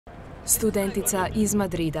Studentica iz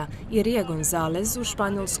Madrida, Iria Gonzales u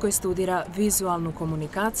Španjolskoj studira vizualnu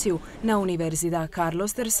komunikaciju na Universidad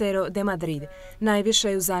Carlos III de Madrid.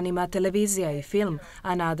 Najviše ju zanima televizija i film,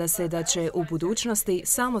 a nada se da će u budućnosti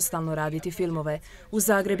samostalno raditi filmove. U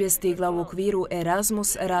Zagreb je stigla u okviru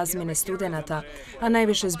Erasmus razmjene studenata, a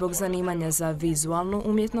najviše zbog zanimanja za vizualnu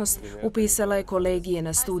umjetnost upisala je kolegije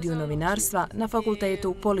na studiju novinarstva na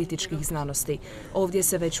Fakultetu političkih znanosti. Ovdje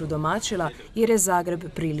se već udomaćila jer je Zagreb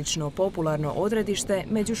prilično popularno odredište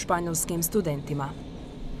među španjolskim studentima.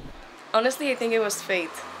 Honestly, I think it was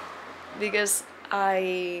fate, because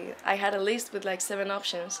I had a list with like 7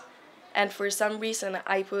 options, and for some reason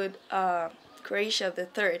I put Croatia the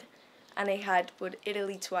third, and I had put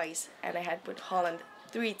Italy twice, and I had put Holland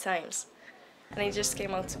 3 times, and it just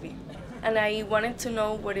came out to be. And I wanted to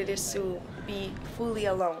know what it is to be fully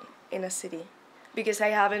alone in a city, because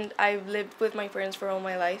I've lived with my parents for all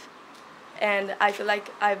my life. And I feel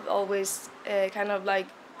like I've always kind of like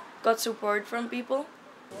got support from people,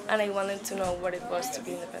 and I wanted to know what it was to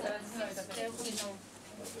be independent.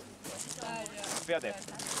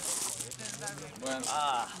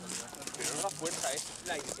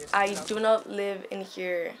 I do not live in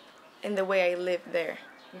here in the way I live there,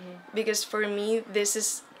 because for me this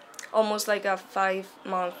is almost like a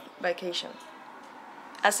 5-month vacation,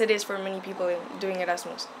 as it is for many people doing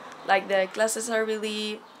Erasmus. Like the classes are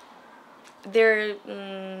they're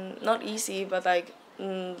not easy, but like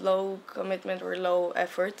low commitment or low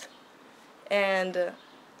effort, and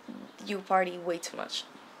you party way too much,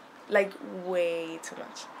 like way too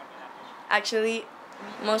much. Actually,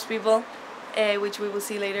 most people, which we will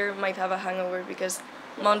see later, might have a hangover because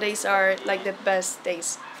Mondays are like the best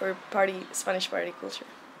days for Spanish party culture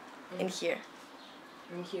in here.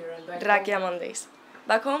 In here and back Rakia home? Mondays.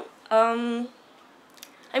 Back home,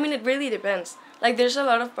 I mean, it really depends. Like, there's a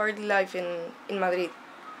lot of party life in Madrid,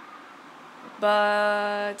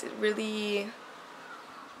 but it really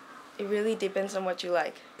depends on what you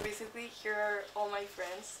like. Basically, here are all my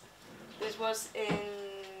friends. This was in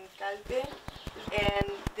Calpe,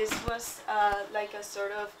 and this was like a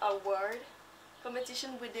sort of award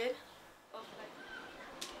competition we did.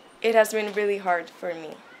 It has been really hard for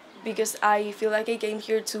me, because I feel like I came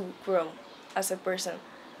here to grow as a person,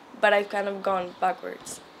 but I've kind of gone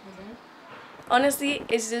backwards. Honestly,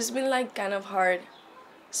 it's just been like kind of hard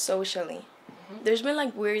socially. There's been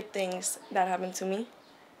like weird things that happened to me.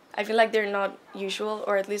 I feel like they're not usual,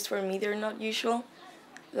 or at least for me they're not usual.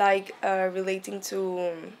 Like relating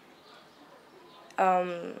to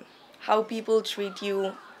how people treat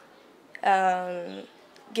you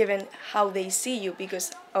given how they see you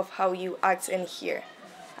because of how you act in here.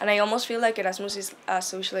 And I almost feel like Erasmus is a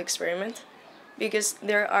social experiment, because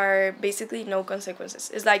there are basically no consequences.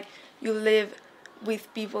 It's like you live with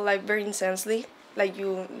people like very intensely, like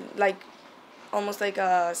almost like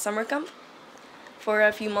a summer camp for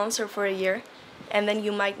a few months or for a year, and then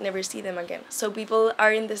you might never see them again. So people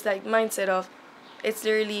are in this like mindset of it's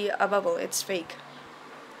literally a bubble, it's fake,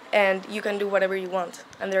 and you can do whatever you want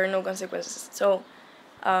and there are no consequences. So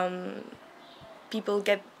people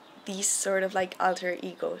get these sort of like alter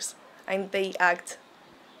egos, and they act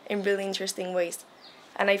in really interesting ways.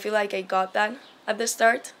 And I feel like I got that at the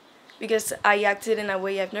start, because I acted in a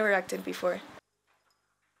way I've never acted before.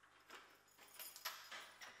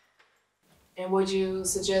 And would you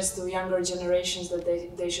suggest to younger generations that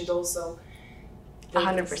they should also...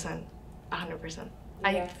 100%. 100%.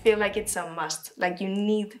 I feel like it's a must. Like, you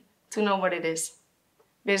need to know what it is.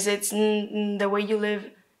 Because it's the way you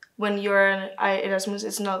live when you're at Erasmus.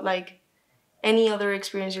 It's not like any other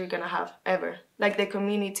experience you're gonna have ever. Like the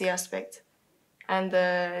community aspect, and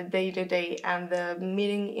the day-to-day, and the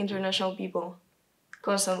meeting international people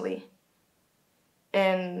constantly,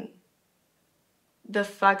 and the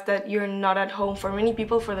fact that you're not at home for many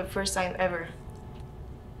people for the first time ever.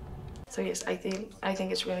 So yes, I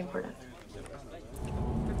think it's really important.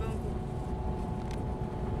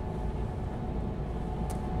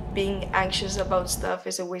 Being anxious about stuff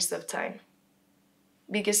is a waste of time,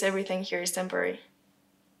 because everything here is temporary.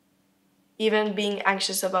 Even being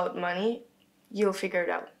anxious about money, you'll figure it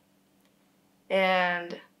out.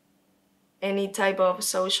 And any type of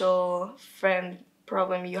social friend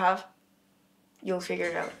problem you have, you'll figure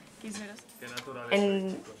it out.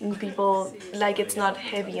 And people, like, it's not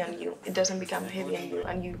heavy on you. It doesn't become heavy on you,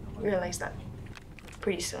 and you realize that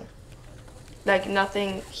pretty soon. Like,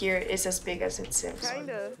 nothing here is as big as it seems.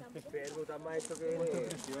 Kinda.